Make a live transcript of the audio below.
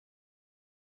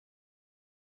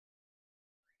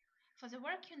For the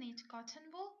work you need cotton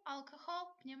wool,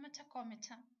 alcohol,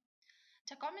 pneumotachometer.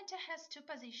 Tachometer has two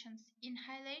positions,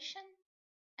 inhalation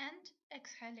and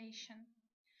exhalation.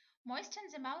 Moisten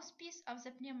the mouthpiece of the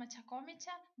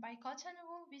pneumotachometer by cotton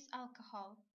wool with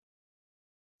alcohol.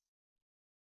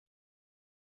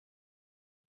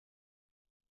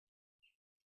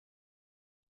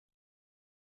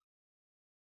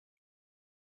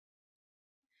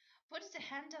 Put the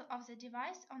handle of the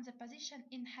device on the position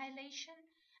inhalation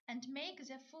and make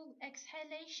the full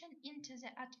exhalation into the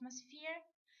atmosphere,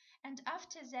 and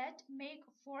after that make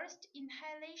forced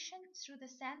inhalation through the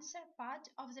sensor part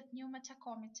of the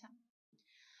pneumotachometer.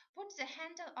 Put the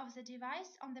handle of the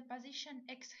device on the position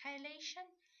exhalation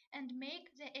and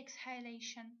make the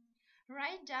exhalation.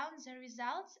 Write down the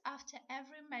results after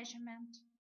every measurement.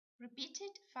 Repeat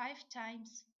it 5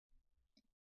 times.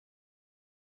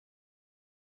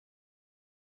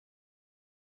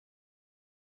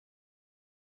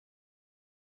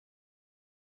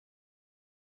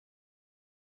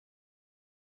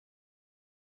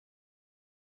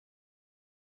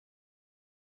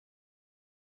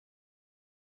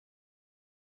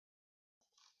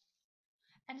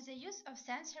 And the use of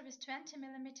sensor with 20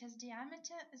 mm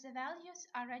diameter, the values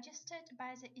are registered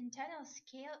by the internal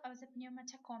scale of the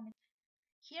pneumotachometer.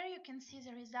 Here you can see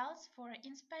the results for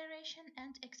inspiration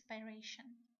and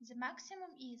expiration. The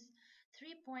maximum is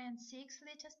 3.6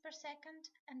 liters per second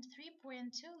and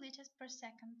 3.2 liters per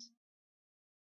second.